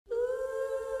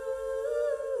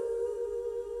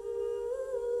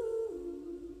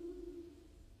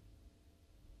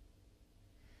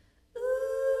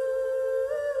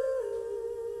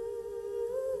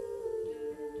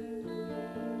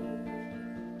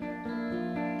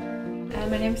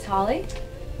My name's Holly.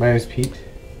 My name is Pete.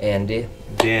 Andy.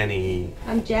 Danny.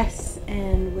 I'm Jess,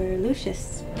 and we're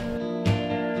Lucius.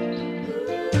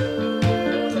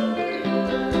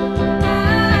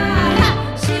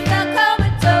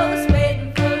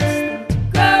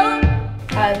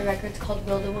 The record's called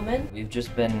Build a Woman. We've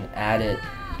just been at it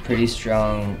pretty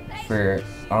strong for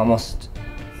almost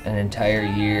an entire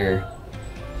year,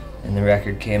 and the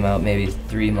record came out maybe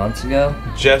 3 months ago.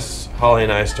 Jess, Holly,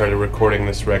 and I started recording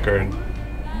this record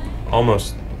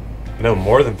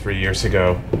more than 3 years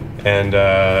ago, and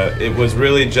it was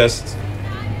really just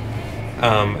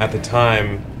at the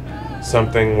time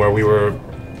something where we were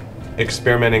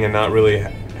experimenting and not really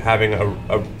having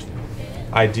a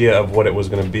idea of what it was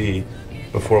going to be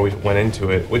before we went into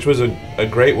it, which was a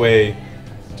great way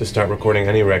to start recording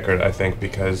any record, I think,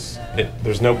 because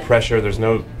there's no pressure, there's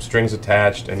no strings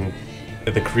attached, and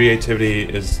the creativity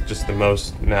is just the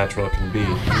most natural it can be.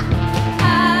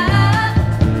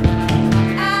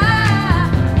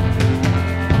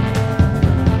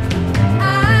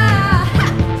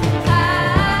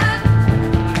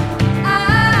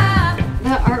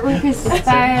 The artwork is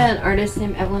by an artist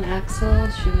named Evelyn Axel.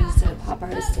 She was a pop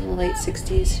artist in the late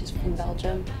 60s. She's from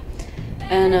Belgium.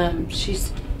 And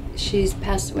she's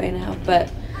passed away now,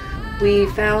 but we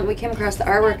came across the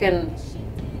artwork and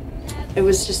it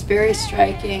was just very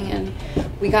striking, and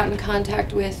we got in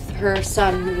contact with her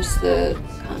son, who's the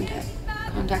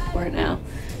contact for it now,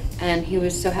 and he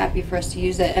was so happy for us to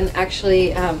use it. And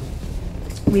actually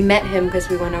we met him because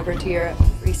we went over to Europe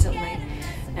recently,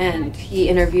 and he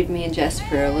interviewed me and Jess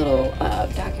for a little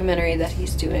documentary that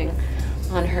he's doing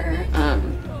on her.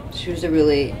 She was a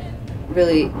really,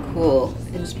 really cool,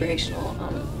 inspirational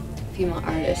female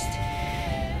artist.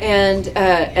 And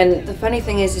the funny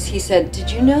thing is he said,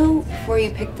 did you know before you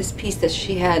picked this piece that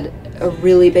she had a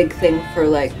really big thing for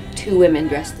like 2 women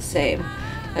dressed the same?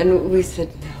 And we said,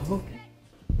 no.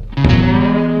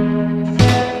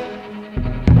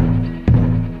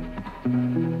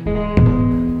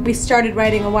 We started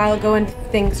writing a while ago, and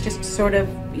things just sort of,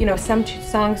 some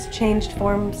songs changed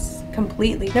forms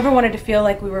completely. Never wanted to feel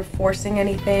like we were forcing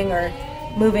anything or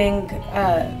moving,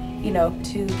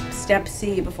 to step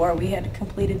C before we had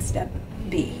completed step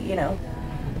B,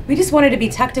 We just wanted to be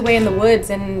tucked away in the woods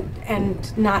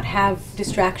and not have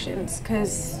distractions,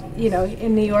 because,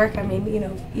 in New York,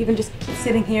 even just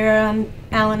sitting here on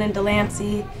Allen and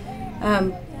Delancey,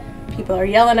 people are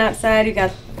yelling outside, we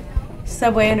got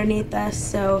subway underneath us,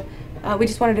 so we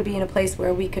just wanted to be in a place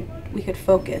where we could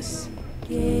focus.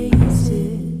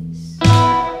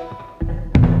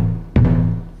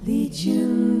 Lead you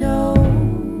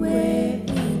nowhere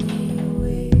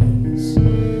anyways.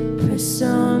 Press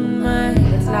on my.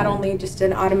 It's not only just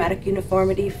an automatic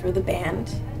uniformity for the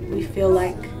band. We feel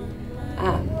like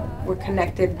we're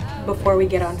connected before we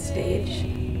get on stage,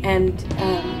 and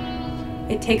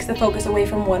it takes the focus away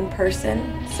from one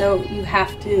person, so you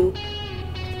have to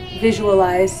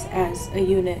visualize as a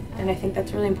unit, and I think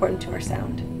that's really important to our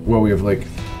sound. Well, we have like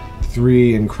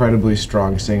 3 incredibly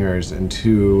strong singers and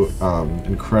 2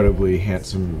 incredibly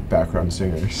handsome background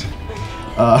singers.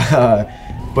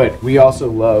 But we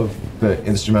also love the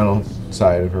instrumental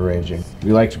side of arranging.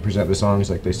 We like to present the songs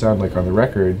like they sound like on the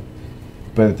record,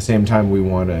 but at the same time we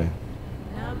want to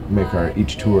make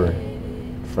each tour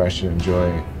fresh and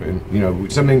enjoy,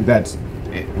 and something that's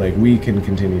like we can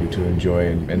continue to enjoy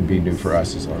and be new for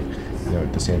us as long,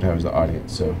 at the same time as the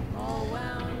audience. So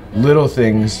little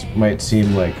things might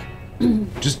seem like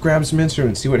just grab some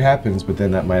instruments, see what happens, but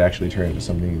then that might actually turn into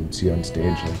something you see on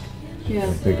stage,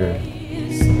 like bigger.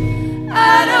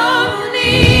 I don't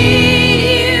need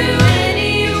you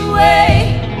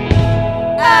anyway.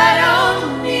 I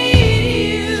don't need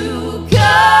you.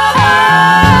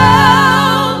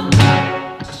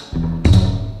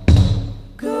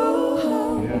 Go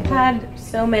home. We've had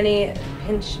so many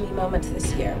pinch me moments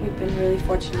this year. We've been really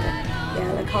fortunate.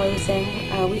 Yeah, like Holly was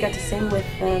saying, we got to sing with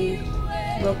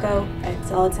Wilco at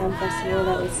Solid Sound Festival.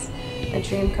 That was a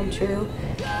dream come true.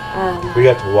 We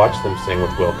got to watch them sing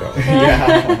with Wilco,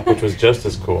 Yeah. which was just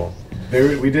as cool.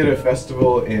 We did a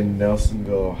festival in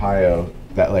Nelsonville, Ohio,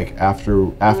 that like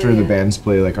after the bands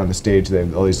play, like on the stage, they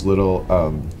have all these little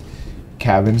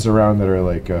cabins around that are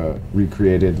like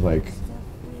recreated like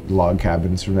log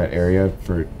cabins from that area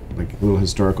for like little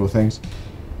historical things.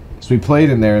 So we played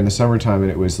in there in the summertime,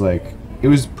 and it was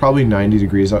probably 90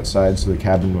 degrees outside, so the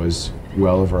cabin was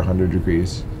well over 100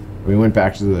 degrees. We went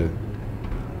back to the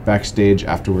backstage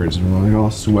afterwards, and we were all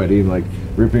sweaty and like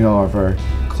ripping all of our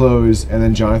clothes, and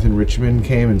then Jonathan Richman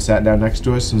came and sat down next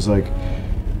to us and was like,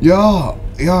 yeah,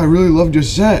 I really loved your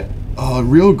set,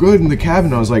 real good in the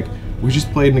cabin. I was like, we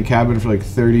just played in a cabin for like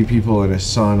 30 people in a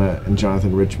sauna, and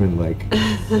Jonathan Richman like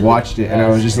watched it, and I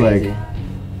was just crazy.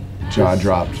 like jaw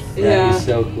dropped. Yeah, he's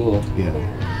so cool.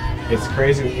 Yeah. It's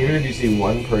crazy, even if you see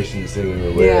one person singing the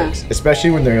lyrics,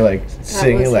 especially when they're like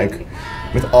singing like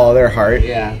with all their heart.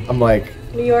 Yeah. I'm like,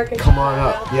 New York. come on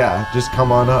up. Yeah, just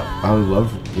come on up. I would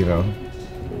love,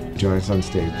 join us on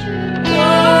stage.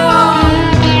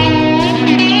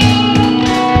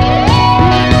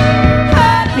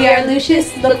 We are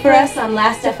Lucius. Look for us on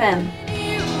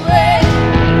Last.fm.